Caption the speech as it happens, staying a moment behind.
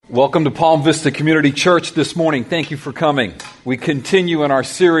Welcome to Palm Vista Community Church this morning. Thank you for coming. We continue in our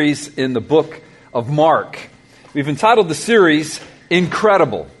series in the book of Mark. We've entitled the series,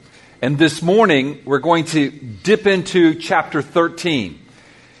 Incredible. And this morning, we're going to dip into chapter 13.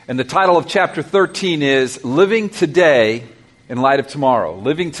 And the title of chapter 13 is Living Today in Light of Tomorrow.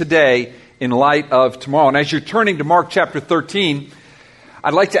 Living Today in Light of Tomorrow. And as you're turning to Mark chapter 13,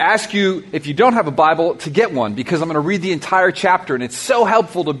 I'd like to ask you, if you don't have a Bible, to get one, because I'm going to read the entire chapter, and it's so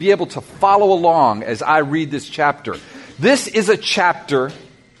helpful to be able to follow along as I read this chapter. This is a chapter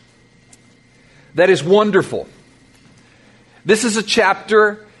that is wonderful. This is a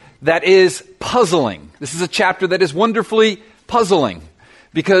chapter that is puzzling. This is a chapter that is wonderfully puzzling,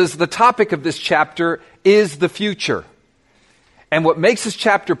 because the topic of this chapter is the future. And what makes this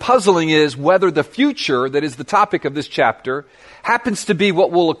chapter puzzling is whether the future, that is the topic of this chapter, happens to be what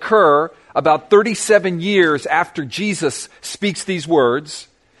will occur about 37 years after Jesus speaks these words.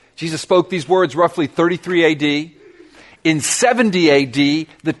 Jesus spoke these words roughly 33 AD. In 70 AD,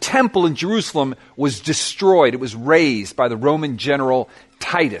 the temple in Jerusalem was destroyed. It was razed by the Roman general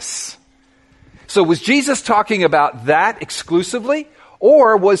Titus. So was Jesus talking about that exclusively?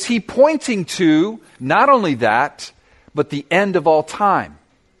 Or was he pointing to not only that, but the end of all time?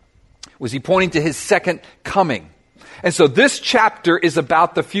 Was he pointing to his second coming? And so this chapter is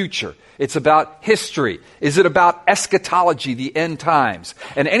about the future. It's about history. Is it about eschatology, the end times?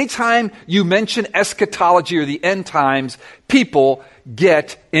 And anytime you mention eschatology or the end times, people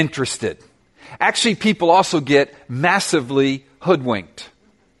get interested. Actually, people also get massively hoodwinked,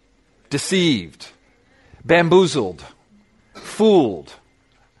 deceived, bamboozled, fooled.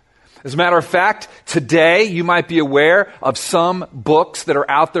 As a matter of fact, today you might be aware of some books that are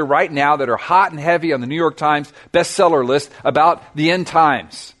out there right now that are hot and heavy on the New York Times bestseller list about the end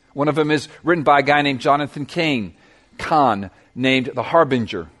times. One of them is written by a guy named Jonathan Cahn, named The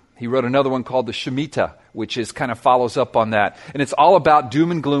Harbinger. He wrote another one called The Shemitah, which is kind of follows up on that. And it's all about doom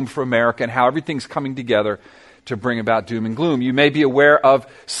and gloom for America and how everything's coming together to bring about doom and gloom. You may be aware of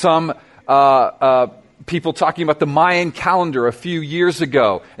some people talking about the Mayan calendar a few years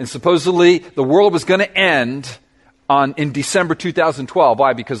ago, and supposedly the world was going to end in December 2012.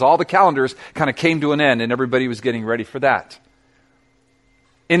 Why? Because all the calendars kind of came to an end and everybody was getting ready for that.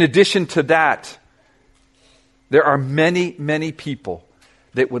 In addition to that, there are many, many people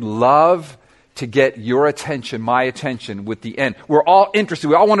that would love to get your attention, my attention, with the end. We're all interested.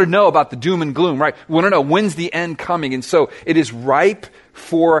 We all want to know about the doom and gloom, right? We want to know, when's the end coming? And so it is ripe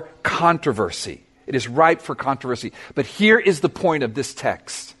for controversy. It is ripe for controversy. But here is the point of this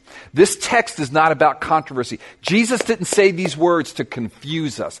text. This text is not about controversy. Jesus didn't say these words to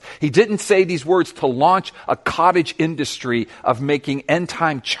confuse us. He didn't say these words to launch a cottage industry of making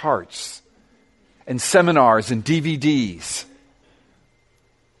end-time charts and seminars and DVDs.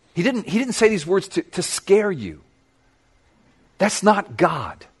 He didn't say these words to scare you. That's not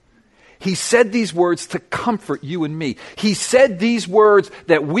God. He said these words to comfort you and me. He said these words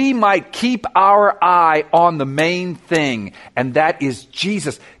that we might keep our eye on the main thing, and that is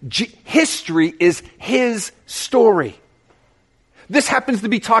Jesus. History is his story. This happens to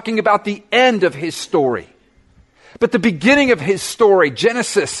be talking about the end of his story. But the beginning of his story,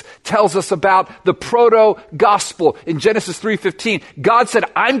 Genesis tells us about the proto-gospel. In Genesis 3:15, God said,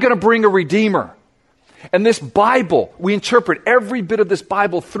 I'm going to bring a redeemer. And this Bible, we interpret every bit of this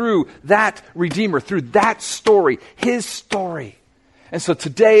Bible through that Redeemer, through that story, his story. And so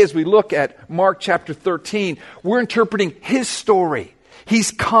today, as we look at Mark chapter 13, we're interpreting his story. He's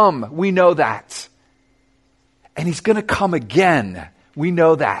come, we know that. And he's going to come again, we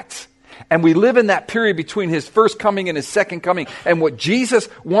know that. And we live in that period between his first coming and his second coming. And what Jesus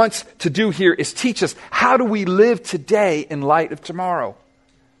wants to do here is teach us, how do we live today in light of tomorrow?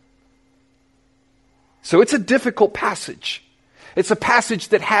 So it's a difficult passage. It's a passage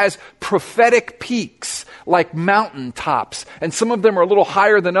that has prophetic peaks like mountaintops, and some of them are a little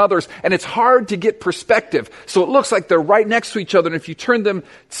higher than others, and it's hard to get perspective. So it looks like they're right next to each other, and if you turn them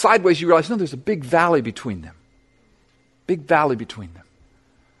sideways, you realize, no, there's a big valley between them. Big valley between them.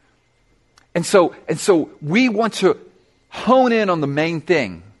 And so we want to hone in on the main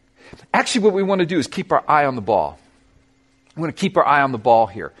thing. Actually, what we want to do is keep our eye on the ball. We want to keep our eye on the ball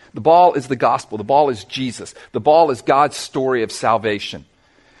here. The ball is the gospel. The ball is Jesus. The ball is God's story of salvation.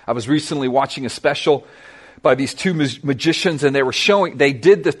 I was recently watching a special by these two magicians, and they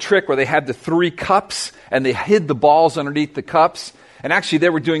did the trick where they had the 3 cups, and they hid the balls underneath the cups. And actually, they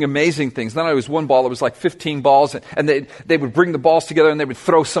were doing amazing things. Not only was one ball, it was like 15 balls, and they would bring the balls together, and they would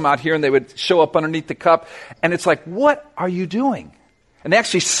throw some out here, and they would show up underneath the cup. And it's like, what are you doing? And they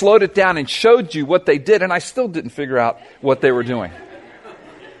actually slowed it down and showed you what they did, and I still didn't figure out what they were doing.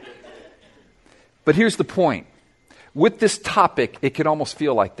 But here's the point. With this topic, it can almost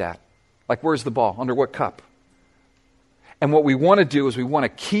feel like that. Like, where's the ball? Under what cup? And what we want to do is we want to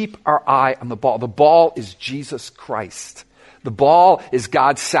keep our eye on the ball. The ball is Jesus Christ. The ball is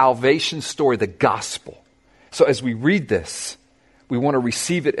God's salvation story, the gospel. So as we read this, we want to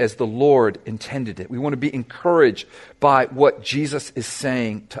receive it as the Lord intended it. We want to be encouraged by what Jesus is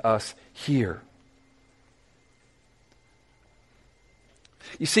saying to us here.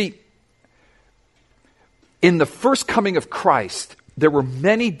 You see, in the first coming of Christ, there were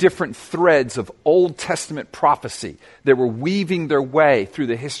many different threads of Old Testament prophecy that were weaving their way through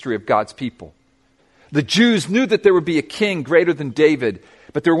the history of God's people. The Jews knew that there would be a king greater than David,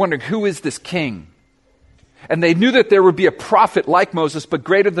 but they were wondering, who is this king? And they knew that there would be a prophet like Moses, but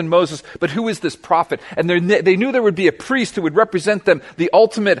greater than Moses, but who is this prophet? And they knew there would be a priest who would represent them, the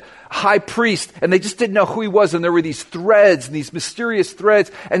ultimate high priest, and they just didn't know who he was, and there were these threads, and these mysterious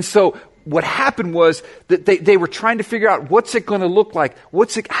threads, and so what happened was that they were trying to figure out, what's it going to look like?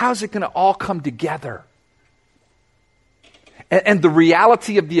 How's it going to all come together? And the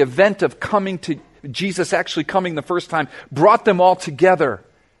reality of the event of Jesus actually coming the first time brought them all together.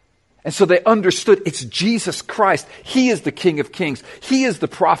 And so they understood it's Jesus Christ. He is the King of Kings. He is the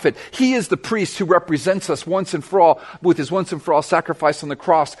prophet. He is the priest who represents us once and for all with his once and for all sacrifice on the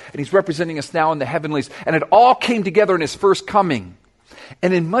cross. And he's representing us now in the heavenlies. And it all came together in his first coming.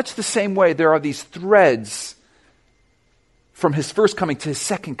 And in much the same way, there are these threads from his first coming to his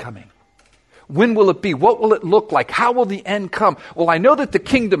second coming. When will it be? What will it look like? How will the end come? Well, I know that the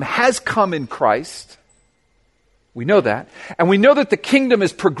kingdom has come in Christ. We know that. And we know that the kingdom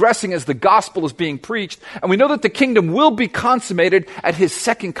is progressing as the gospel is being preached. And we know that the kingdom will be consummated at his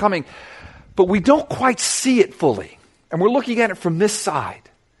second coming. But we don't quite see it fully. And we're looking at it from this side.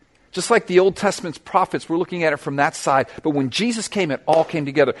 Just like the Old Testament's prophets, we're looking at it from that side. But when Jesus came, it all came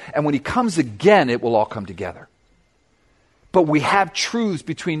together. And when he comes again, it will all come together. But we have truths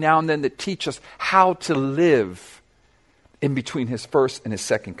between now and then that teach us how to live in between his first and his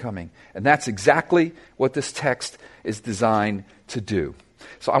second coming. And that's exactly what this text is designed to do.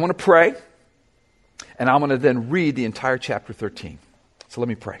 So I want to pray, and I'm going to then read the entire chapter 13. So let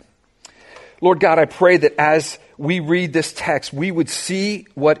me pray. Lord God, I pray that as we read this text, we would see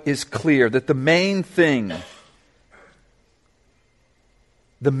what is clear, that the main thing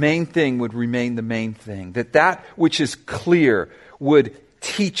would remain the main thing, that which is clear would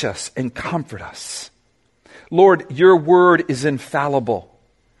teach us and comfort us. Lord, your word is infallible,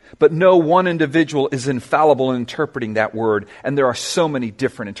 but no one individual is infallible in interpreting that word, and there are so many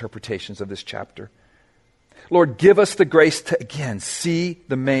different interpretations of this chapter. Lord, give us the grace to, again, see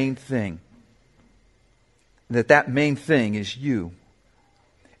the main thing, that main thing is you,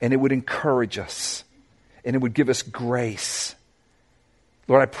 and it would encourage us, and it would give us grace.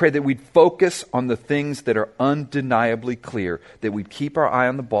 Lord, I pray that we'd focus on the things that are undeniably clear, that we'd keep our eye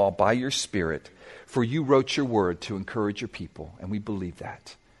on the ball by your Spirit, for you wrote your word to encourage your people, and we believe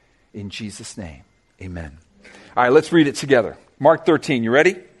that. In Jesus' name, amen. All right, let's read it together. Mark 13, you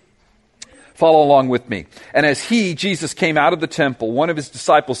ready? Follow along with me. And as Jesus, came out of the temple, one of his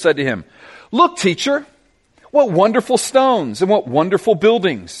disciples said to him, "Look, teacher, what wonderful stones and what wonderful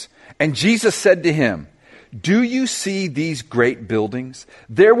buildings." And Jesus said to him, "Do you see these great buildings?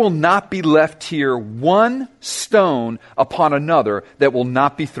 There will not be left here one stone upon another that will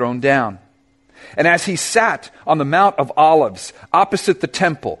not be thrown down." And as he sat on the Mount of Olives opposite the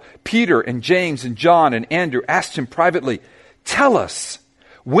temple, Peter and James and John and Andrew asked him privately, "Tell us,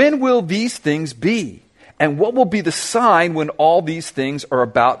 when will these things be? And what will be the sign when all these things are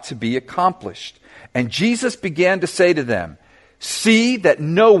about to be accomplished?" And Jesus began to say to them, "See that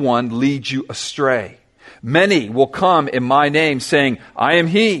no one leads you astray. Many will come in my name saying, 'I am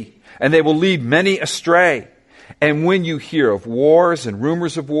he,' and they will lead many astray. And when you hear of wars and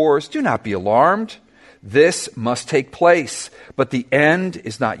rumors of wars, do not be alarmed. This must take place, but the end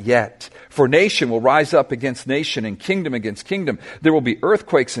is not yet. For nation will rise up against nation and kingdom against kingdom. There will be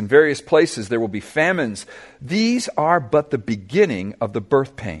earthquakes in various places. There will be famines. These are but the beginning of the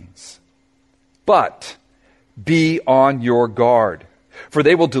birth pains. But be on your guard, for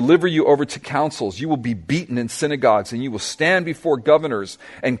they will deliver you over to councils. You will be beaten in synagogues, and you will stand before governors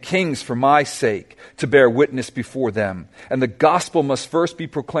and kings for my sake, to bear witness before them. And the gospel must first be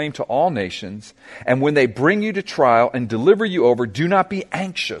proclaimed to all nations. And when they bring you to trial and deliver you over, do not be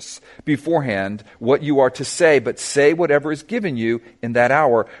anxious beforehand what you are to say, but say whatever is given you in that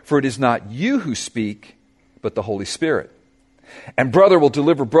hour. For it is not you who speak, but the Holy Spirit. And brother will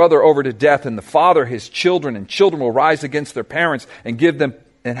deliver brother over to death, and the father his children, and children will rise against their parents and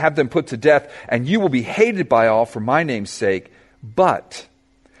have them put to death. And you will be hated by all for my name's sake. But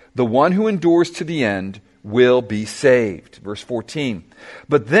The one who endures to the end will be saved. Verse 14.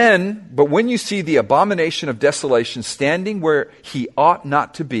 But when you see the abomination of desolation standing where he ought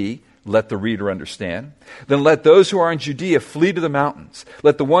not to be, let the reader understand. Then let those who are in Judea flee to the mountains.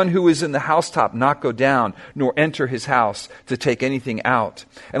 Let the one who is in the housetop not go down, nor enter his house to take anything out.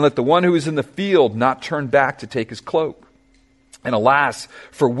 And let the one who is in the field not turn back to take his cloak. And alas,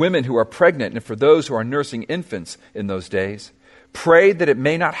 for women who are pregnant and for those who are nursing infants in those days, pray that it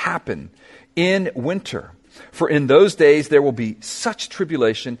may not happen in winter. For in those days there will be such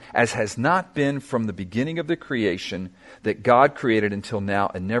tribulation as has not been from the beginning of the creation that God created until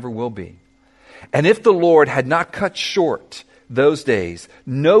now and never will be. And if the Lord had not cut short those days,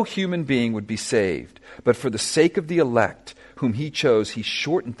 no human being would be saved. But for the sake of the elect whom he chose, he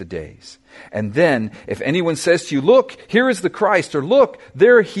shortened the days. And then if anyone says to you, look, here is the Christ, or look,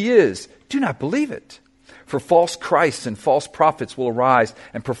 there he is, do not believe it. For false Christs and false prophets will arise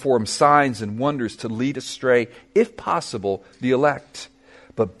and perform signs and wonders to lead astray, if possible, the elect.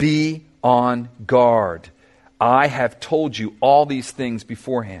 But be on guard. I have told you all these things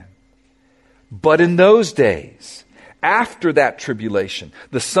beforehand. But in those days, after that tribulation,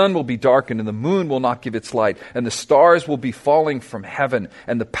 the sun will be darkened and the moon will not give its light, and the stars will be falling from heaven,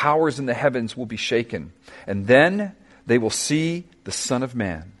 and the powers in the heavens will be shaken. And then they will see the Son of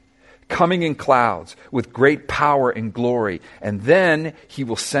Man coming in clouds with great power and glory. And then he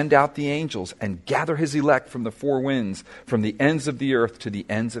will send out the angels and gather his elect from the four winds, from the ends of the earth to the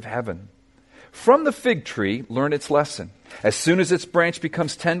ends of heaven. From the fig tree, learn its lesson. As soon as its branch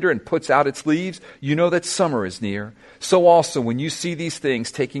becomes tender and puts out its leaves, you know that summer is near. So also, when you see these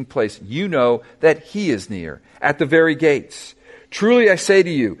things taking place, you know that he is near, at the very gates. Truly I say to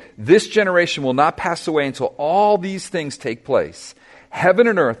you, this generation will not pass away until all these things take place. Heaven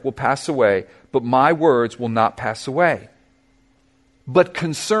and earth will pass away, but my words will not pass away. But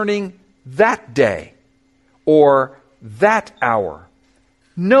concerning that day, or that hour,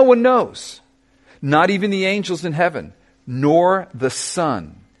 no one knows. Not even the angels in heaven, nor the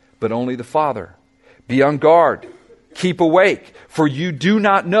Son, but only the Father. Be on guard. Keep awake, for you do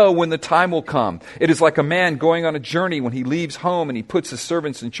not know when the time will come. It is like a man going on a journey when he leaves home and he puts his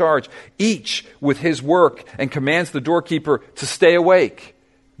servants in charge, each with his work, and commands the doorkeeper to stay awake.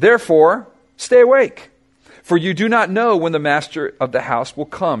 Therefore, stay awake. For you do not know when the master of the house will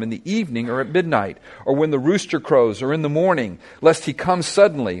come, in the evening or at midnight, or when the rooster crows or in the morning, lest he come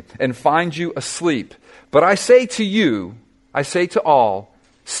suddenly and find you asleep. But I say to you, I say to all,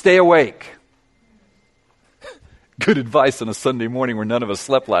 stay awake. Good advice on a Sunday morning where none of us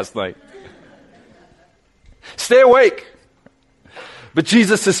slept last night. Stay awake. But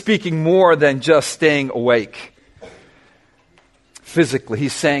Jesus is speaking more than just staying awake physically.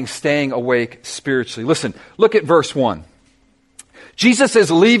 He's saying staying awake spiritually. Listen, look at verse 1. Jesus is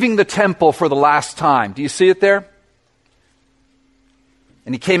leaving the temple for the last time. Do you see it there?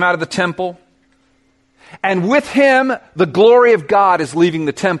 And he came out of the temple. And with him, the glory of God is leaving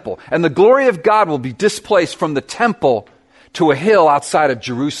the temple. And the glory of God will be displaced from the temple to a hill outside of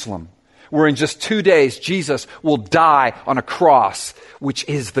Jerusalem, where in just 2 days, Jesus will die on a cross, which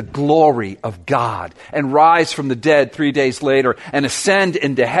is the glory of God, and rise from the dead 3 days later and ascend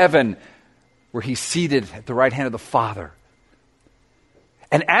into heaven, where he's seated at the right hand of the Father.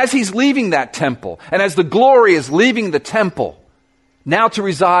 And as he's leaving that temple, and as the glory is leaving the temple, now to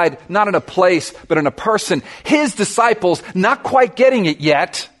reside not in a place, but in a person, his disciples, not quite getting it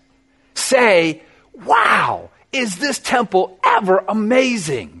yet, say, wow, is this temple ever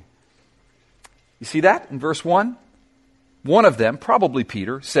amazing? You see that in verse 1? One of them, probably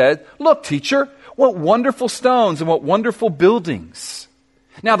Peter, said, look, teacher, what wonderful stones and what wonderful buildings.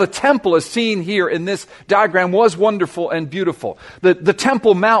 Now, the temple as seen here in this diagram was wonderful and beautiful. The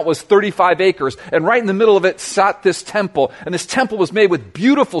Temple Mount was 35 acres, and right in the middle of it sat this temple. And this temple was made with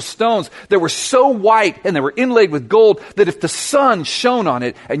beautiful stones that were so white and they were inlaid with gold that if the sun shone on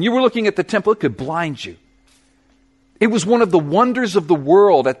it and you were looking at the temple, it could blind you. It was one of the wonders of the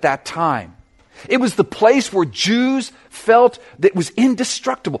world at that time. It was the place where Jews felt that it was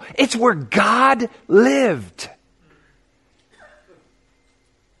indestructible. It's where God lived.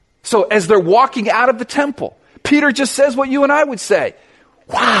 So as they're walking out of the temple, Peter just says what you and I would say.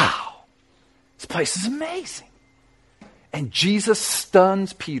 Wow, this place is amazing. And Jesus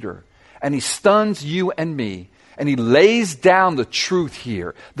stuns Peter, and he stuns you and me, and he lays down the truth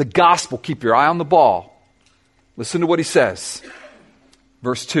here, the gospel. Keep your eye on the ball. Listen to what he says.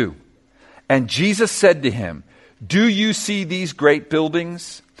 Verse 2. And Jesus said to him, do you see these great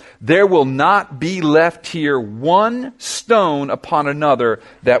buildings? There will not be left here one stone upon another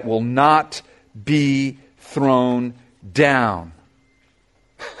that will not be thrown down.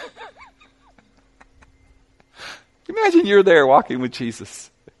 Imagine you're there walking with Jesus.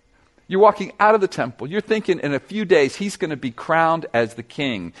 You're walking out of the temple. You're thinking in a few days he's going to be crowned as the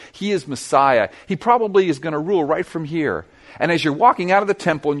king. He is Messiah. He probably is going to rule right from here. And as you're walking out of the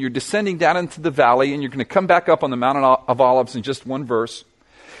temple and you're descending down into the valley and you're going to come back up on the Mount of Olives in just one verse,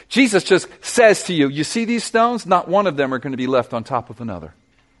 Jesus just says to you, you see these stones? Not one of them are going to be left on top of another.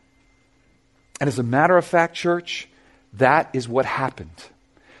 And as a matter of fact, church, that is what happened.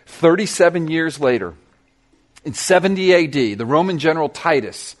 37 years later, in 70 AD, the Roman general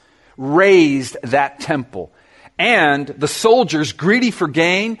Titus razed that temple. And the soldiers, greedy for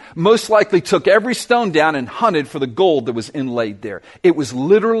gain, most likely took every stone down and hunted for the gold that was inlaid there. It was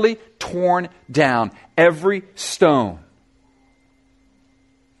literally torn down, every stone.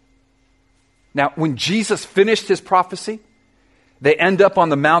 Now, when Jesus finished his prophecy, they end up on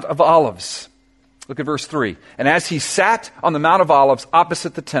the Mount of Olives. Look at verse 3. And as he sat on the Mount of Olives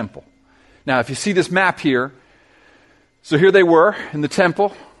opposite the temple. Now, if you see this map here, so here they were in the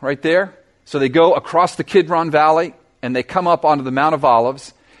temple, right there. So they go across the Kidron Valley, and they come up onto the Mount of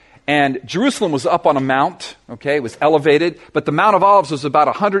Olives. And Jerusalem was up on a mount, okay, it was elevated, but the Mount of Olives was about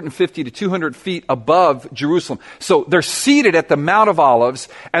 150 to 200 feet above Jerusalem. So they're seated at the Mount of Olives,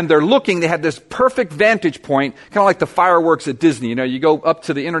 and they're looking, they had this perfect vantage point, kind of like the fireworks at Disney. You know, you go up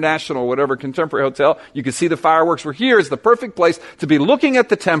to the International or whatever Contemporary Hotel, you can see the fireworks. Well, here is the perfect place to be looking at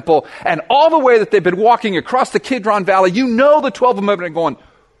the temple, and all the way that they've been walking across the Kidron Valley, you know the 12 of them have been going,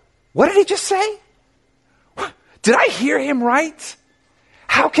 what did he just say? Did I hear him right?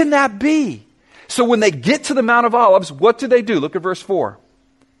 How can that be? So when they get to the Mount of Olives, what do? Look at verse 4.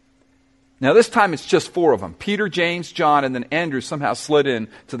 Now this time it's just 4 of them. Peter, James, John, and then Andrew somehow slid in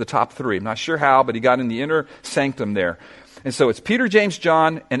to the top 3. I'm not sure how, but he got in the inner sanctum there. And so it's Peter, James,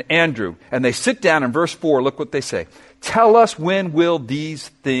 John, and Andrew. And they sit down in verse 4. Look what they say. Tell us, when will these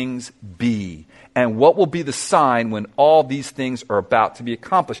things be? And what will be the sign when all these things are about to be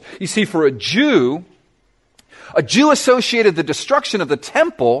accomplished? You see, for a Jew associated the destruction of the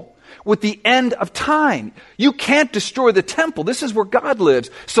temple with the end of time. You can't destroy the temple. This is where God lives.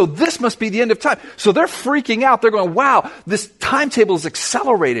 So this must be the end of time. So they're freaking out. They're going, wow, this timetable is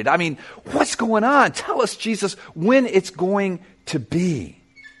accelerated. I mean, what's going on? Tell us, Jesus, when it's going to be.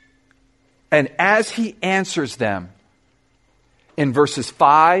 And as he answers them in verses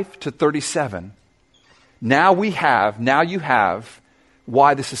 5 to 37, now you have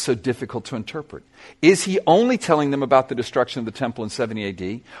why this is so difficult to interpret. Is he only telling them about the destruction of the temple in 70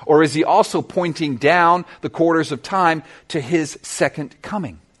 AD? Or is he also pointing down the quarters of time to his second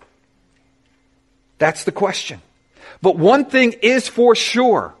coming? That's the question. But one thing is for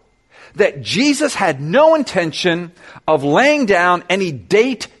sure, that Jesus had no intention of laying down any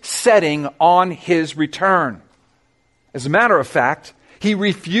date setting on his return. As a matter of fact, he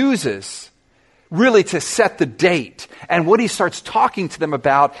refuses really to set the date. And what he starts talking to them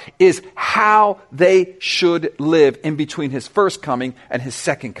about is how they should live in between his first coming and his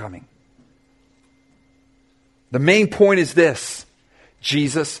second coming. The main point is this: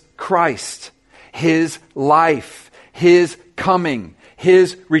 Jesus Christ, his life, his coming,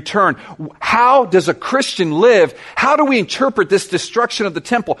 his return. How does a Christian live? How do we interpret this destruction of the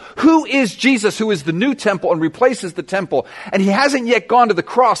temple? Who is Jesus, who is the new temple and replaces the temple? And he hasn't yet gone to the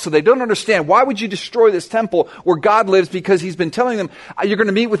cross, so they don't understand. Why would you destroy this temple where God lives? Because he's been telling them, you're going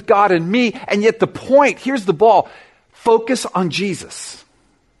to meet with God and me. And yet the point, here's the ball, focus on Jesus.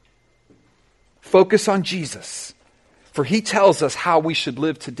 Focus on Jesus. For he tells us how we should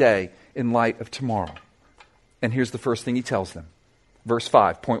live today in light of tomorrow. And here's the first thing he tells them. Verse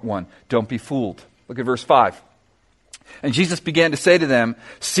 5, point 1, don't be fooled. Look at verse 5. And Jesus began to say to them,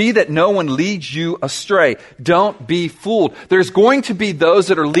 see that no one leads you astray. Don't be fooled. There's going to be those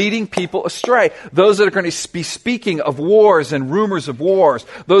that are leading people astray. Those that are going to be speaking of wars and rumors of wars.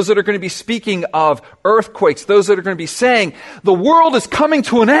 Those that are going to be speaking of earthquakes. Those that are going to be saying, the world is coming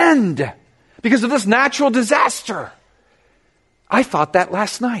to an end because of this natural disaster. I thought that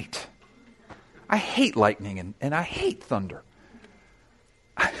last night. I hate lightning and I hate thunder.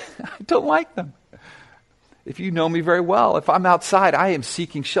 I don't like them. If you know me very well, if I'm outside, I am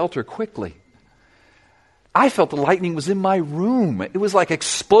seeking shelter quickly. I felt the lightning was in my room. It was like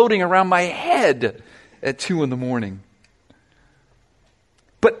exploding around my head at 2 a.m.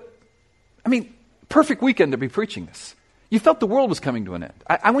 But, perfect weekend to be preaching this. You felt the world was coming to an end.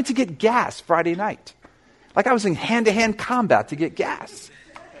 I went to get gas Friday night. Like I was in hand-to-hand combat to get gas.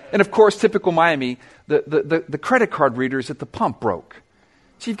 And of course, typical Miami, the credit card readers at the pump broke.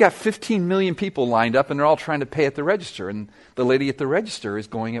 So you've got 15 million people lined up and they're all trying to pay at the register. And the lady at the register is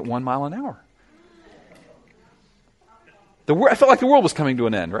going at 1 mile an hour. I felt like the world was coming to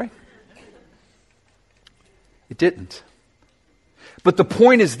an end, right? It didn't. But the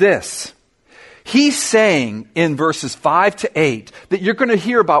point is this. He's saying in verses 5 to 8 that you're going to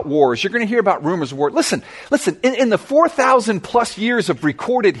hear about wars. You're going to hear about rumors of war. Listen, in the 4,000 plus years of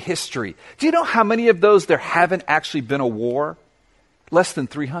recorded history, do you know how many of those there haven't actually been a war? Less than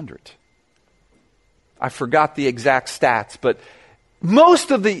 300. I forgot the exact stats, but most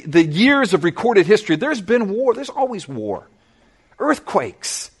of the years of recorded history, there's been war. There's always war.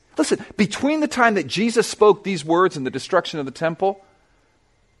 Earthquakes. Listen, between the time that Jesus spoke these words and the destruction of the temple,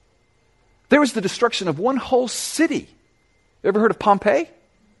 there was the destruction of one whole city. You ever heard of Pompeii?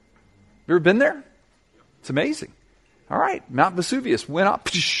 You ever been there? It's amazing. All right, Mount Vesuvius went up.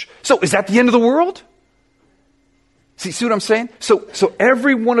 So is that the end of the world? See what I'm saying? So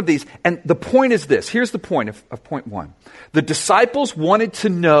every one of these, and the point is this. Here's the point of point one. The disciples wanted to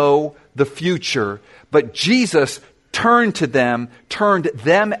know the future, but Jesus turned them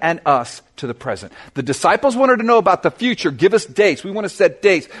and us to the present. The disciples wanted to know about the future. Give us dates. We want to set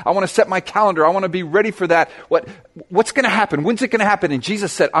dates. I want to set my calendar. I want to be ready for that. What's going to happen? When's it going to happen? And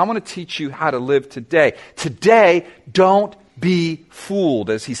Jesus said, I want to teach you how to live today. Today, don't be fooled.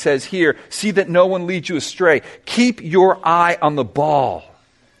 As he says here, see that no one leads you astray. Keep your eye on the ball.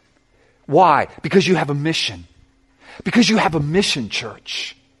 Why? Because you have a mission. Because you have a mission,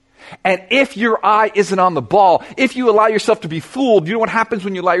 church. And if your eye isn't on the ball, if you allow yourself to be fooled, you know what happens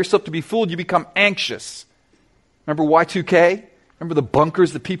when you allow yourself to be fooled? You become anxious. Remember Y2K? Remember the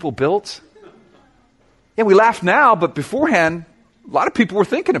bunkers that people built? Yeah, we laugh now, but beforehand, a lot of people were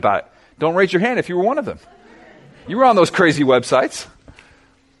thinking about it. Don't raise your hand if you were one of them. You were on those crazy websites.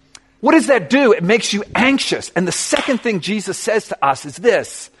 What does that do? It makes you anxious. And the second thing Jesus says to us is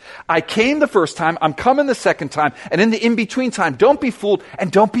this. I came the first time, I'm coming the second time, and in the in-between time, don't be fooled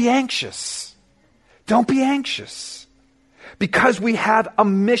and don't be anxious. Don't be anxious. Because we have a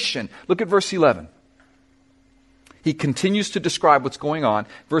mission. Look at verse 11. He continues to describe what's going on.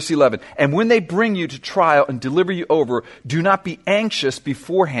 Verse 11, and when they bring you to trial and deliver you over, do not be anxious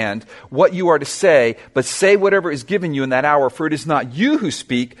beforehand what you are to say, but say whatever is given you in that hour, for it is not you who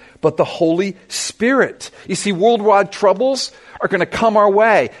speak, but the Holy Spirit. You see, worldwide troubles are going to come our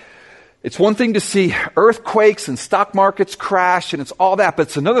way. It's one thing to see earthquakes and stock markets crash and it's all that, but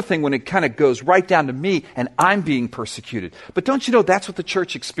it's another thing when it kind of goes right down to me and I'm being persecuted. But don't you know that's what the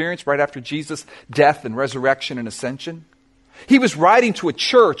church experienced right after Jesus' death and resurrection and ascension? He was writing to a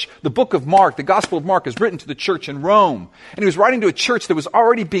church, the book of Mark, the Gospel of Mark is written to the church in Rome, and he was writing to a church that was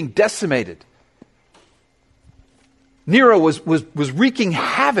already being decimated. Nero was wreaking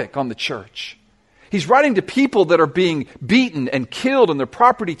havoc on the church. He's writing to people that are being beaten and killed and their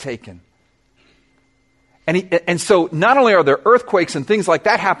property taken. And so not only are there earthquakes and things like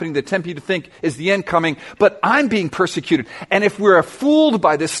that happening that tempt you to think is the end coming, but I'm being persecuted. And if we're fooled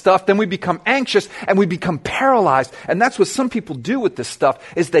by this stuff, then we become anxious and we become paralyzed. And that's what some people do with this stuff,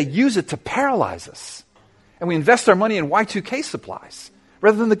 is they use it to paralyze us. And we invest our money in Y2K supplies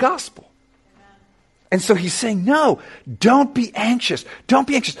rather than the gospel. And so he's saying, no, don't be anxious. Don't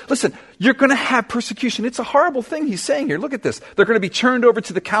be anxious. Listen, you're going to have persecution. It's a horrible thing he's saying here. Look at this. They're going to be turned over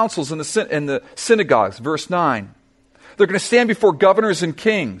to the councils and the synagogues. Verse 9. They're going to stand before governors and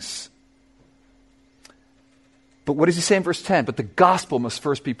kings. But what does he say in verse 10? But the gospel must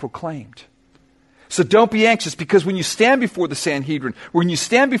first be proclaimed. So don't be anxious, because when you stand before the Sanhedrin, when you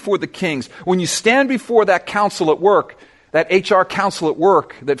stand before the kings, when you stand before that council at work, that HR council at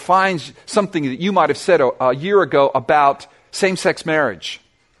work that finds something that you might have said a year ago about same-sex marriage,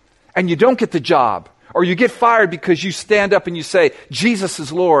 and you don't get the job, or you get fired because you stand up and you say, Jesus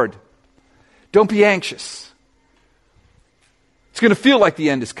is Lord, don't be anxious. It's going to feel like the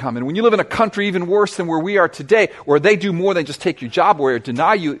end is coming. When you live in a country even worse than where we are today, where they do more than just take your job away or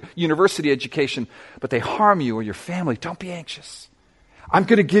deny you university education, but they harm you or your family, don't be anxious. I'm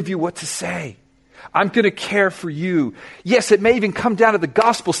going to give you what to say. I'm going to care for you. Yes, it may even come down to the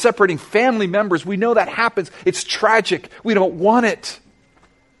gospel separating family members. We know that happens. It's tragic. We don't want it.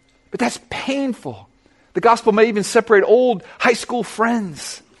 But that's painful. The gospel may even separate old high school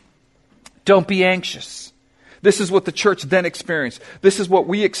friends. Don't be anxious. This is what the church then experienced. This is what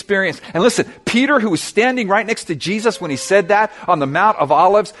we experienced. And listen, Peter, who was standing right next to Jesus when he said that on the Mount of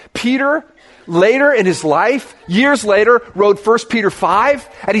Olives, Peter, later in his life, years later, wrote 1 Peter 5,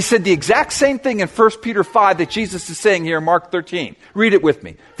 and he said the exact same thing in 1 Peter 5 that Jesus is saying here in Mark 13. Read it with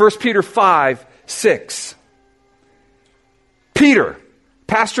me. 1 Peter 5, 6. Peter,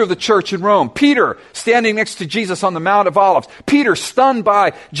 pastor of the church in Rome. Peter, standing next to Jesus on the Mount of Olives. Peter, stunned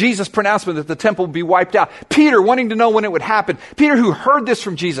by Jesus' pronouncement that the temple would be wiped out. Peter, wanting to know when it would happen. Peter, who heard this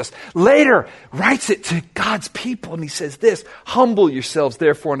from Jesus, later writes it to God's people, and he says this, humble yourselves,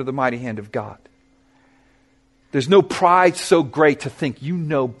 therefore, under the mighty hand of God. There's no pride so great to think you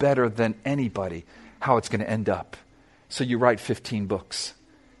know better than anybody how it's going to end up. So you write 15 books,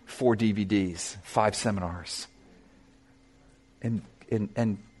 4 DVDs, 5 seminars. And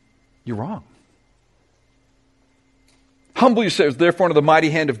you're wrong. Humble yourselves, therefore, under the mighty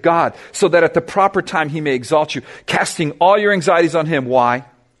hand of God, so that at the proper time he may exalt you, casting all your anxieties on him. Why?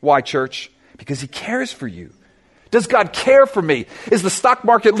 Why, church? Because he cares for you. Does God care for me? Is the stock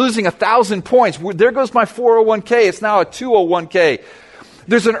market losing 1,000 points? There goes my 401k. It's now a 201k.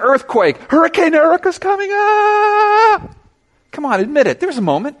 There's an earthquake. Hurricane Erica's coming. Ah! Come on, admit it. There's a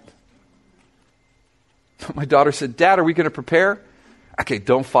moment. My daughter said, Dad, are we going to prepare? Okay,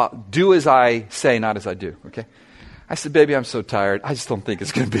 do as I say, not as I do. Okay. I said, baby, I'm so tired. I just don't think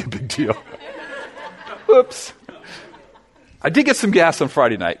it's going to be a big deal. Oops. I did get some gas on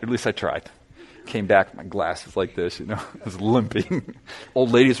Friday night. At least I tried. Came back, my glasses like this, I was limping.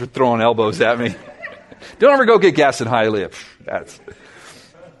 Old ladies were throwing elbows at me. Don't ever go get gas in Hialeah.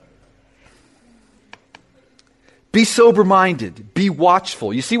 Be sober-minded. Be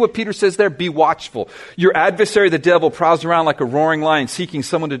watchful. You see what Peter says there? Be watchful. Your adversary, the devil, prowls around like a roaring lion, seeking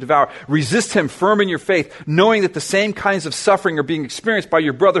someone to devour. Resist him firm in your faith, knowing that the same kinds of suffering are being experienced by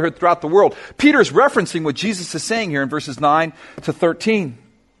your brotherhood throughout the world. Peter's referencing what Jesus is saying here in verses 9 to 13.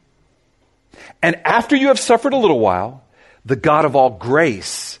 And after you have suffered a little while, the God of all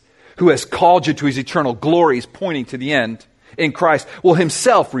grace, who has called you to his eternal glories, pointing to the end in Christ, will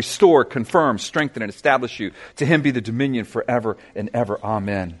himself restore, confirm, strengthen, and establish you. To him be the dominion forever and ever.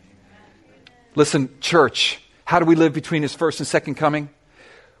 Amen. Listen, church, how do we live between his first and second coming?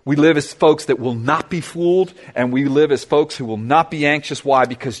 We live as folks that will not be fooled, and we live as folks who will not be anxious. Why?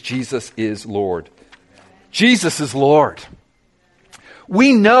 Because Jesus is Lord. Jesus is Lord.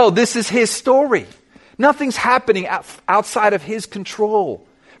 We know this is his story. Nothing's happening outside of his control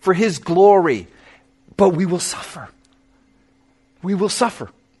for his glory. But we will suffer. We will suffer.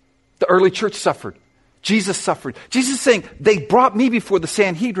 The early church suffered. Jesus suffered. Jesus is saying, they brought me before the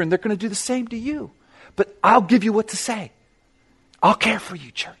Sanhedrin. They're going to do the same to you. But I'll give you what to say. I'll care for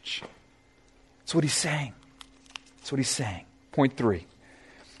you, church. That's what he's saying. That's what he's saying. Point 3.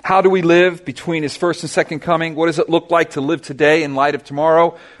 How do we live between his first and second coming? What does it look like to live today in light of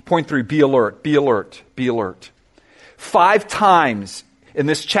tomorrow? Point 3, be alert, be alert, be alert. 5 times in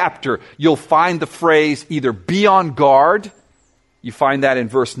this chapter, you'll find the phrase either be on guard. You find that in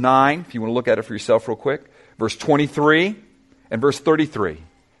verse 9, if you want to look at it for yourself real quick. Verse 23 and verse 33.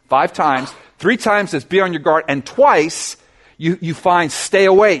 5 times. 3 times it's be on your guard. And twice you find stay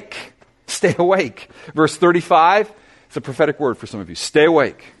awake. Stay awake. Verse 35. It's a prophetic word for some of you. Stay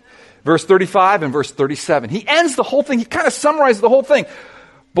awake. Verse 35 and verse 37. He ends the whole thing. He kind of summarizes the whole thing.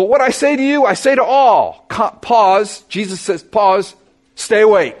 But what I say to you, I say to all. Pause. Jesus says, pause. Stay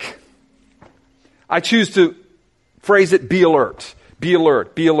awake. I choose to phrase it, be alert. Be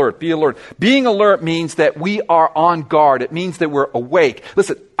alert. Be alert. Be alert. Being alert means that we are on guard. It means that we're awake.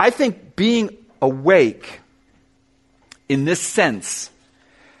 Listen, I think being awake in this sense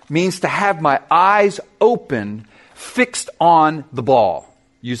means to have my eyes open, fixed on the ball,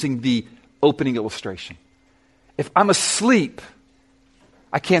 using the opening illustration. If I'm asleep,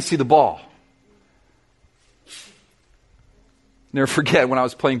 I can't see the ball. Never forget when I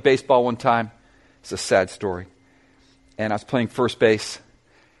was playing baseball one time. It's a sad story. And I was playing first base,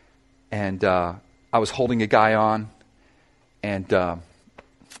 and I was holding a guy on, and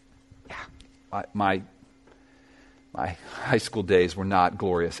my high school days were not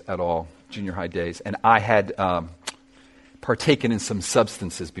glorious at all, junior high days, and I had partaken in some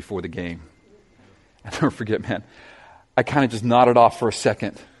substances before the game. I'll never forget, man. I kind of just nodded off for a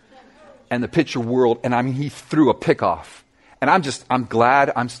second, and the pitcher whirled, and he threw a pickoff. And I'm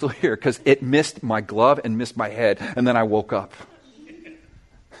glad I'm still here because it missed my glove and missed my head, and then I woke up.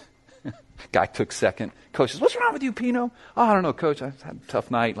 Guy took second. Coach says, "What's wrong with you, Pino?" "Oh, I don't know, Coach. I had a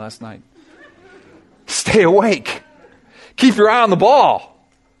tough night last night." Stay awake. Keep your eye on the ball.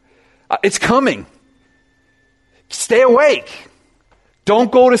 It's coming. Stay awake.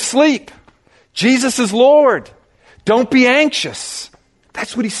 Don't go to sleep. Jesus is Lord. Don't be anxious.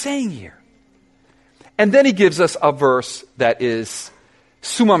 That's what he's saying here. And then he gives us a verse that is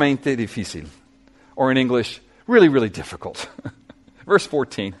sumamente difícil, or in English, really, really difficult. Verse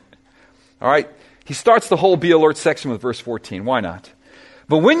 14. All right? He starts the whole be alert section with verse 14. Why not?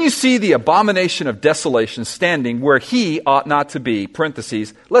 But when you see the abomination of desolation standing where he ought not to be,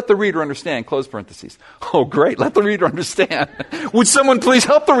 parentheses, let the reader understand, close parentheses. Oh, great, let the reader understand. Would someone please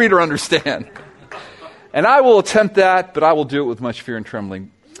help the reader understand? And I will attempt that, but I will do it with much fear and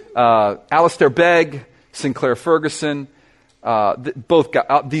trembling. Alistair Begg, Sinclair Ferguson,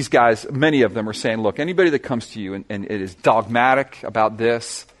 these guys, many of them are saying, look, anybody that comes to you and it is dogmatic about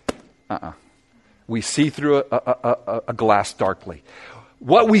this, we see through a glass darkly.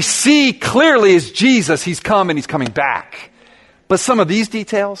 What we see clearly is Jesus. He's come and he's coming back. But some of these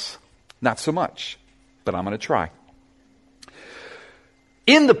details, not so much. But I'm going to try.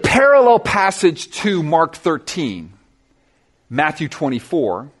 In the parallel passage to Mark 13, Matthew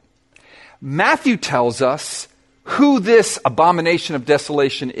 24, Matthew tells us who this abomination of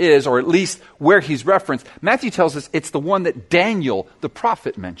desolation is, or at least where he's referenced. Matthew tells us it's the one that Daniel the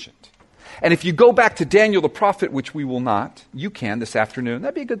prophet mentioned. And if you go back to Daniel the prophet, which we will not, you can this afternoon.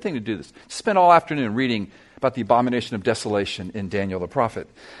 That'd be a good thing to do this. Spend all afternoon reading about the abomination of desolation in Daniel the prophet.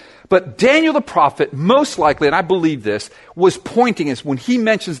 But Daniel the prophet, most likely, and I believe this, was pointing us, when he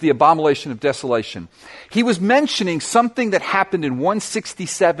mentions the abomination of desolation, he was mentioning something that happened in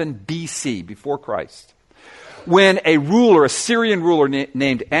 167 BC, before Christ, when a ruler, a Syrian ruler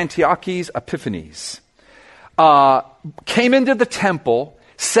named Antiochus Epiphanes, came into the temple,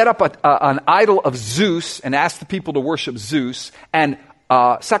 set up an idol of Zeus, and asked the people to worship Zeus, and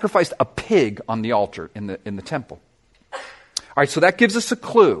sacrificed a pig on the altar in the temple. All right, so that gives us a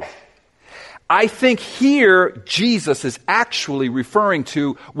clue. I think here Jesus is actually referring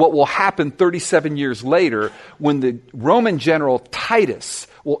to what will happen 37 years later when the Roman general Titus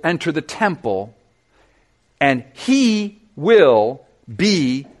will enter the temple, and he will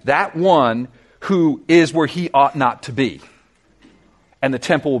be that one who is where he ought not to be. And the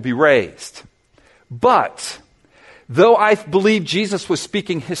temple will be razed. But though I believe Jesus was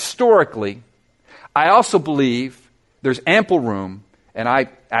speaking historically, I also believe there's ample room, and I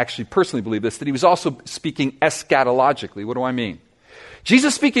actually personally believe this, that he was also speaking eschatologically. What do I mean?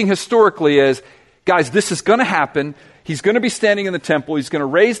 Jesus speaking historically is, guys, this is going to happen. He's going to be standing in the temple. He's going to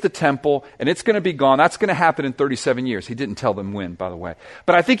raise the temple, and it's going to be gone. That's going to happen in 37 years. He didn't tell them when, by the way.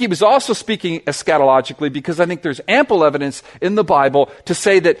 But I think he was also speaking eschatologically because I think there's ample evidence in the Bible to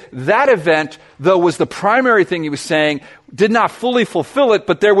say that that event, though was the primary thing he was saying, did not fully fulfill it,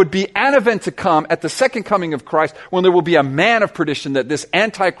 but there would be an event to come at the second coming of Christ when there will be a man of perdition, that this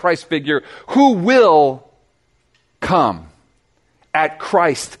Antichrist figure who will come at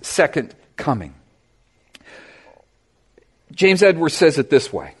Christ's second coming. James Edwards says it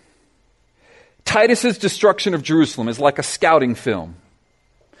this way: Titus's destruction of Jerusalem is like a scouting film.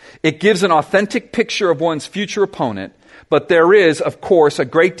 It gives an authentic picture of one's future opponent, but there is, of course, a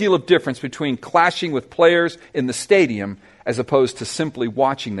great deal of difference between clashing with players in the stadium as opposed to simply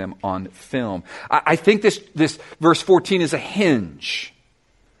watching them on film. I think this verse 14 is a hinge,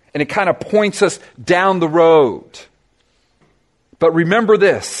 and it kind of points us down the road. But remember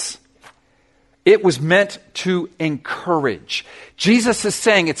this: it was meant to encourage. Jesus is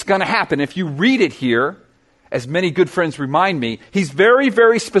saying it's going to happen. If you read it here, as many good friends remind me, he's very,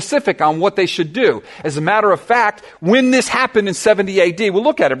 very specific on what they should do. As a matter of fact, when this happened in 70 AD, we'll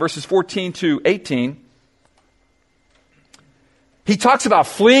look at it, verses 14 to 18. He talks about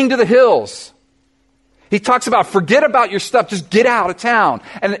fleeing to the hills. He talks about forget about your stuff, just get out of town.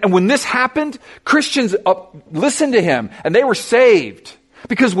 And when this happened, Christians listened to him, and they were saved.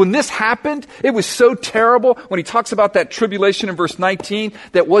 Because when this happened, it was so terrible. When he talks about that tribulation in verse 19,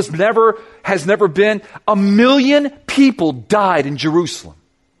 that has never been, 1 million people died in Jerusalem.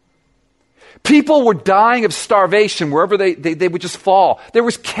 People were dying of starvation wherever they would just fall. There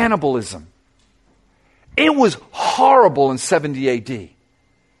was cannibalism. It was horrible in 70 AD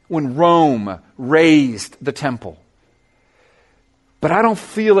when Rome razed the temple. But I don't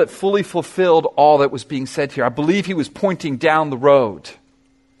feel it fully fulfilled all that was being said here. I believe he was pointing down the road.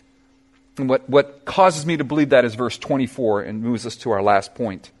 And what causes me to believe that is verse 24, and moves us to our last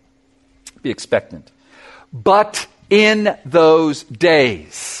point. Be expectant. But in those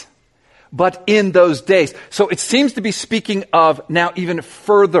days. But in those days. So it seems to be speaking of now even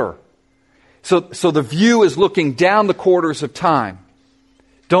further. So the view is looking down the quarters of time.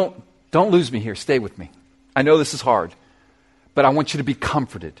 Don't lose me here. Stay with me. I know this is hard, but I want you to be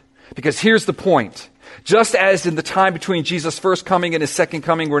comforted. Because here's the point. Just as in the time between Jesus' first coming and his second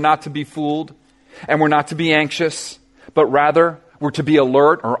coming, we're not to be fooled and we're not to be anxious, but rather we're to be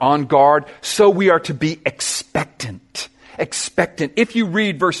alert or on guard. So we are to be expectant. Expectant. If you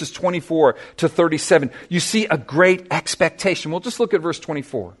read verses 24 to 37, you see a great expectation. We'll just look at verse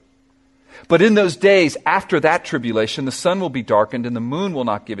 24. But in those days after that tribulation, the sun will be darkened and the moon will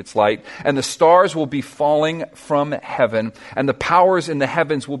not give its light, and the stars will be falling from heaven, and the powers in the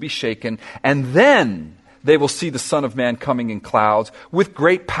heavens will be shaken. And then they will see the Son of Man coming in clouds with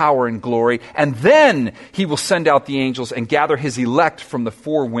great power and glory. And then he will send out the angels and gather his elect from the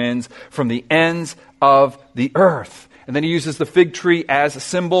four winds, from the ends of the earth. And then he uses the fig tree as a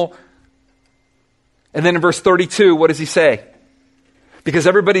symbol. And then in verse 32, what does he say? Because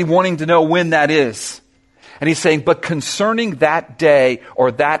everybody wanting to know when that is. And he's saying, but concerning that day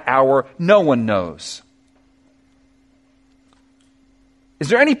or that hour, no one knows. Is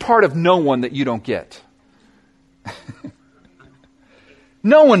there any part of no one that you don't get?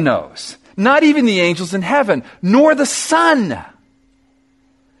 No one knows. Not even the angels in heaven, nor the Son,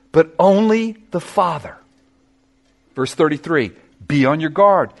 but only the Father. Verse 33, be on your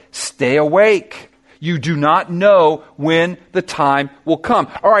guard. Stay awake. You do not know when the time will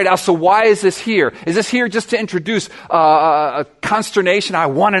come. All right, Al, so why is this here? Is this here just to introduce a consternation? I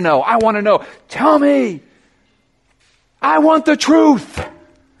want to know. I want to know. Tell me. I want the truth.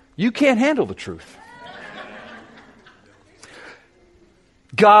 You can't handle the truth.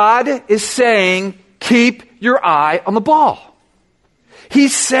 God is saying, keep your eye on the ball.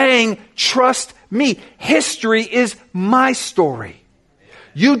 He's saying, trust me. History is my story.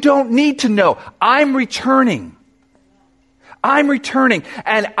 You don't need to know. I'm returning. I'm returning,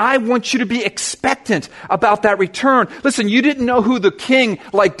 and I want you to be expectant about that return. Listen, you didn't know who the king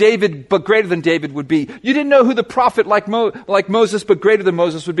like David, but greater than David would be. You didn't know who the prophet like Moses, but greater than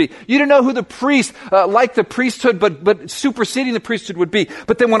Moses would be. You didn't know who the priest like the priesthood, but superseding the priesthood would be.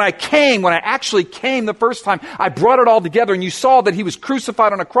 But then when I actually came the first time, I brought it all together, and you saw that he was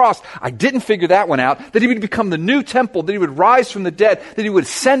crucified on a cross. I didn't figure that one out, that he would become the new temple, that he would rise from the dead, that he would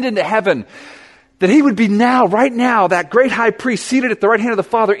ascend into heaven, that he would be right now, that great high priest seated at the right hand of the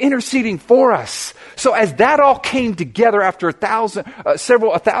Father, interceding for us. So as that all came together after a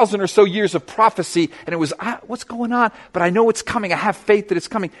thousand or so years of prophecy, and it was, what's going on? But I know it's coming. I have faith that it's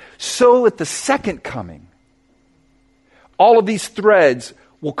coming. So at the second coming, all of these threads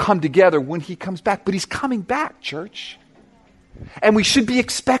will come together when he comes back. But he's coming back, church. And we should be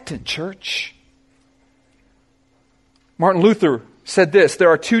expectant, church. Martin Luther said this, there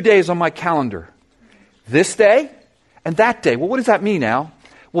are 2 days on my calendar. This day and that day. Well, what does that mean now?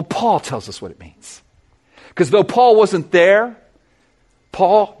 Well, Paul tells us what it means. Because though Paul wasn't there,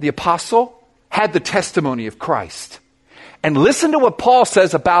 Paul, the apostle, had the testimony of Christ. And listen to what Paul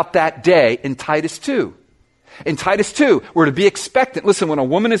says about that day in Titus 2. In Titus 2, we're to be expectant. Listen, when a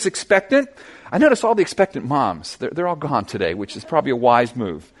woman is expectant, I notice all the expectant moms, they're all gone today, which is probably a wise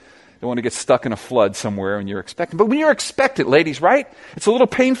move. Don't want to get stuck in a flood somewhere and you're expectant. But when you're expectant, ladies, right? It's a little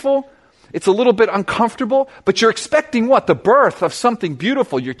painful. It's a little bit uncomfortable, but you're expecting what? The birth of something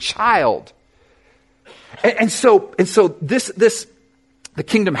beautiful, your child. And so this, the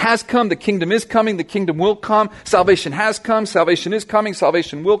kingdom has come, the kingdom is coming, the kingdom will come, salvation has come, salvation is coming,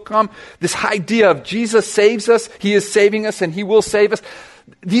 salvation will come. This idea of Jesus saves us, he is saving us, and he will save us.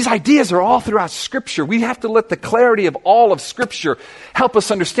 These ideas are all throughout Scripture. We have to let the clarity of all of Scripture help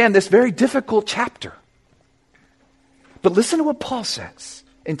us understand this very difficult chapter. But listen to what Paul says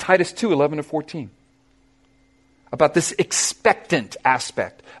in Titus 2, 11-14, about this expectant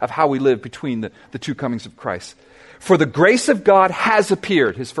aspect of how we live between the two comings of Christ. For the grace of God has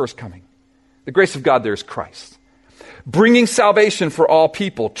appeared, his first coming. The grace of God there is Christ. Bringing salvation for all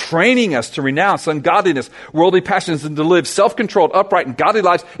people, training us to renounce ungodliness, worldly passions, and to live self-controlled, upright, and godly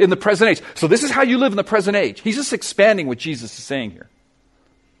lives in the present age. So this is how you live in the present age. He's just expanding what Jesus is saying here.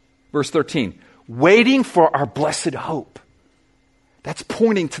 Verse 13, waiting for our blessed hope. That's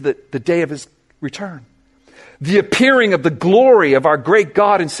pointing to the day of his return. The appearing of the glory of our great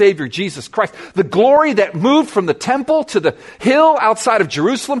God and Savior, Jesus Christ. The glory that moved from the temple to the hill outside of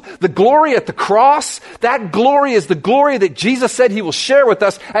Jerusalem. The glory at the cross. That glory is the glory that Jesus said he will share with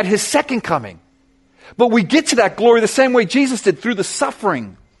us at his second coming. But we get to that glory the same way Jesus did, through the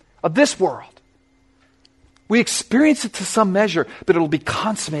suffering of this world. We experience it to some measure, but it'll be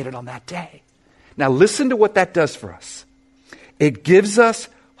consummated on that day. Now listen to what that does for us. It gives us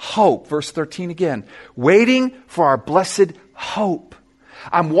hope. Verse 13 again. Waiting for our blessed hope.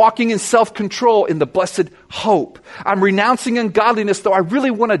 I'm walking in self-control in the blessed hope. I'm renouncing ungodliness, though I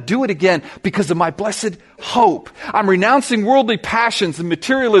really want to do it again because of my blessed hope. I'm renouncing worldly passions and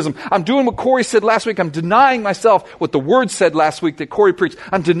materialism. I'm doing what Corey said last week. I'm denying myself what the Word said last week that Corey preached.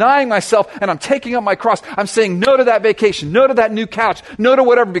 I'm denying myself and I'm taking up my cross. I'm saying no to that vacation, no to that new couch, no to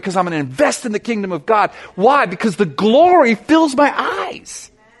whatever, because I'm going to invest in the kingdom of God. Why? Because the glory fills my eyes.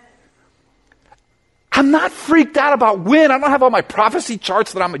 I'm not freaked out about when. I don't have all my prophecy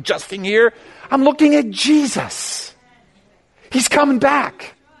charts that I'm adjusting here. I'm looking at Jesus. He's coming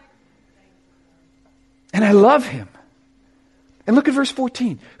back. And I love him. And look at verse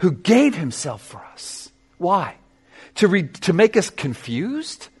 14. Who gave himself for us. Why? To make us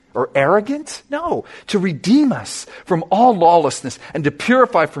confused? or arrogant. No, to redeem us from all lawlessness and to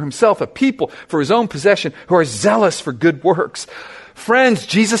purify for himself a people for his own possession who are zealous for good works. Friends,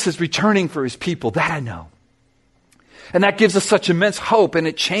 Jesus is returning for his people. That I know. And that gives us such immense hope, and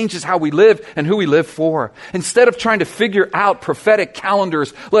it changes how we live and who we live for. Instead of trying to figure out prophetic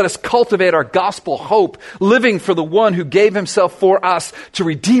calendars, let us cultivate our gospel hope, living for the one who gave himself for us to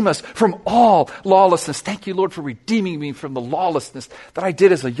redeem us from all lawlessness. Thank you, Lord, for redeeming me from the lawlessness that I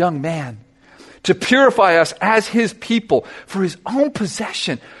did as a young man. To purify us as his people for his own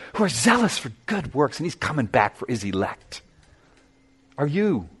possession, who are zealous for good works. And he's coming back for his elect. Are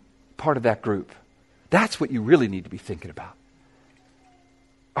you part of that group? That's what you really need to be thinking about.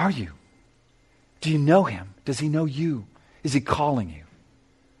 Are you? Do you know him? Does he know you? Is he calling you?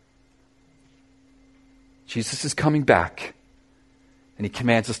 Jesus is coming back, and he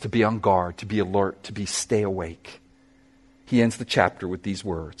commands us to be on guard, to be alert, to stay awake. He ends the chapter with these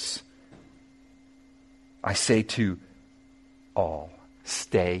words. I say to all,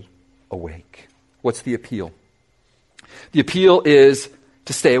 stay awake. What's the appeal? The appeal is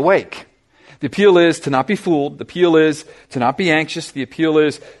to stay awake. The appeal is to not be fooled. The appeal is to not be anxious. The appeal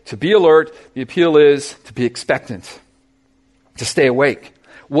is to be alert. The appeal is to be expectant, to stay awake.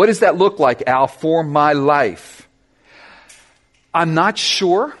 What does that look like, Al, for my life? I'm not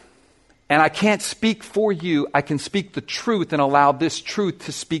sure, and I can't speak for you. I can speak the truth and allow this truth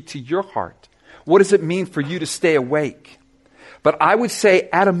to speak to your heart. What does it mean for you to stay awake? But I would say,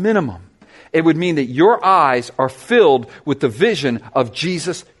 at a minimum, it would mean that your eyes are filled with the vision of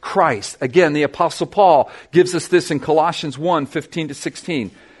Jesus Christ. Again, the Apostle Paul gives us this in Colossians 1, 15 to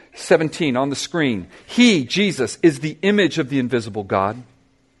 16, 17 on the screen. He, Jesus, is the image of the invisible God,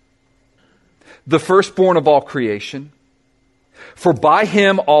 the firstborn of all creation. For by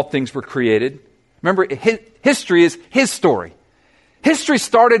him all things were created. Remember, history is his story. History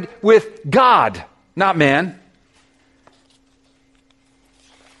started with God, not man.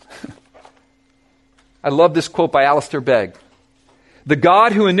 I love this quote by Alistair Begg. The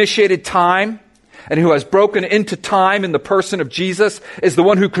God who initiated time and who has broken into time in the person of Jesus is the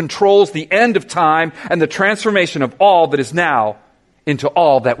one who controls the end of time and the transformation of all that is now into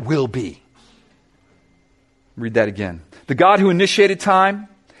all that will be. Read that again. The God who initiated time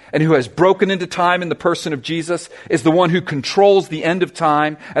and who has broken into time in the person of Jesus is the one who controls the end of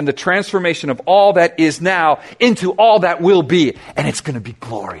time and the transformation of all that is now into all that will be. And it's going to be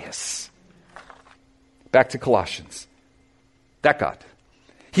glorious. Back to Colossians. That God.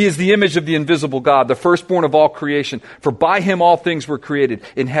 He is the image of the invisible God, the firstborn of all creation. For by him all things were created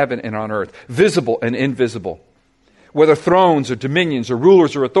in heaven and on earth, visible and invisible. Whether thrones or dominions or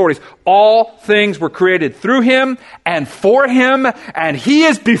rulers or authorities, all things were created through him and for him, and he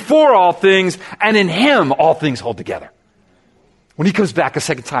is before all things, and in him all things hold together. When he comes back a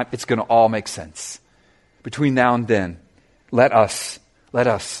second time, it's going to all make sense. Between now and then, let us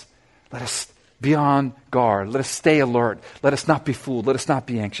be on guard. Let us stay alert. Let us not be fooled. Let us not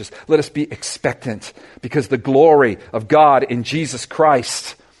be anxious. Let us be expectant, because the glory of God in Jesus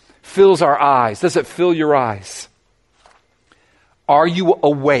Christ fills our eyes. Does it fill your eyes? Are you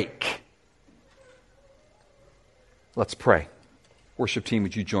awake? Let's pray. Worship team,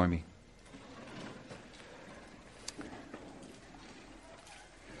 would you join me?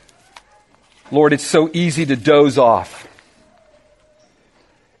 Lord, it's so easy to doze off.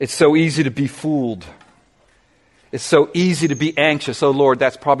 It's so easy to be fooled. It's so easy to be anxious. Oh, Lord,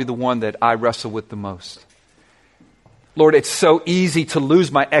 that's probably the one that I wrestle with the most. Lord, it's so easy to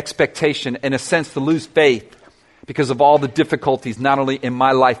lose my expectation, in a sense, to lose faith because of all the difficulties, not only in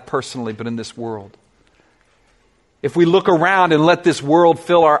my life personally, but in this world. If we look around and let this world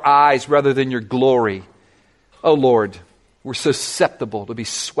fill our eyes rather than your glory, oh, Lord, we're so susceptible to be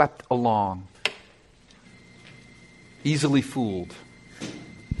swept along, easily fooled.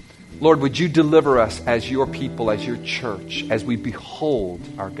 Lord, would you deliver us as your people, as your church, as we behold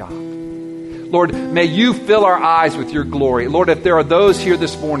our God? Lord, may you fill our eyes with your glory. Lord, if there are those here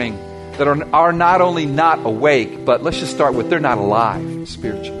this morning that are not only not awake, but let's just start with they're not alive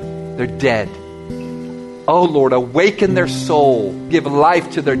spiritually. They're dead. Oh, Lord, awaken their soul. Give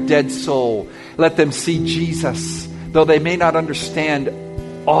life to their dead soul. Let them see Jesus, though they may not understand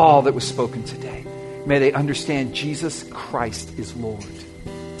all that was spoken today. May they understand Jesus Christ is Lord,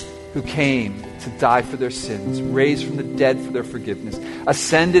 who came to die for their sins, raised from the dead for their forgiveness,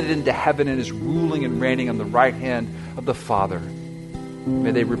 ascended into heaven and is ruling and reigning on the right hand of the Father.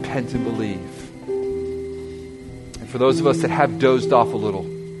 May they repent and believe. And for those of us that have dozed off a little,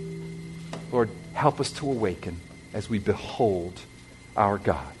 Lord, help us to awaken as we behold our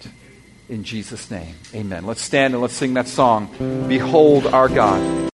God. In Jesus' name, amen. Let's stand and let's sing that song, Behold Our God.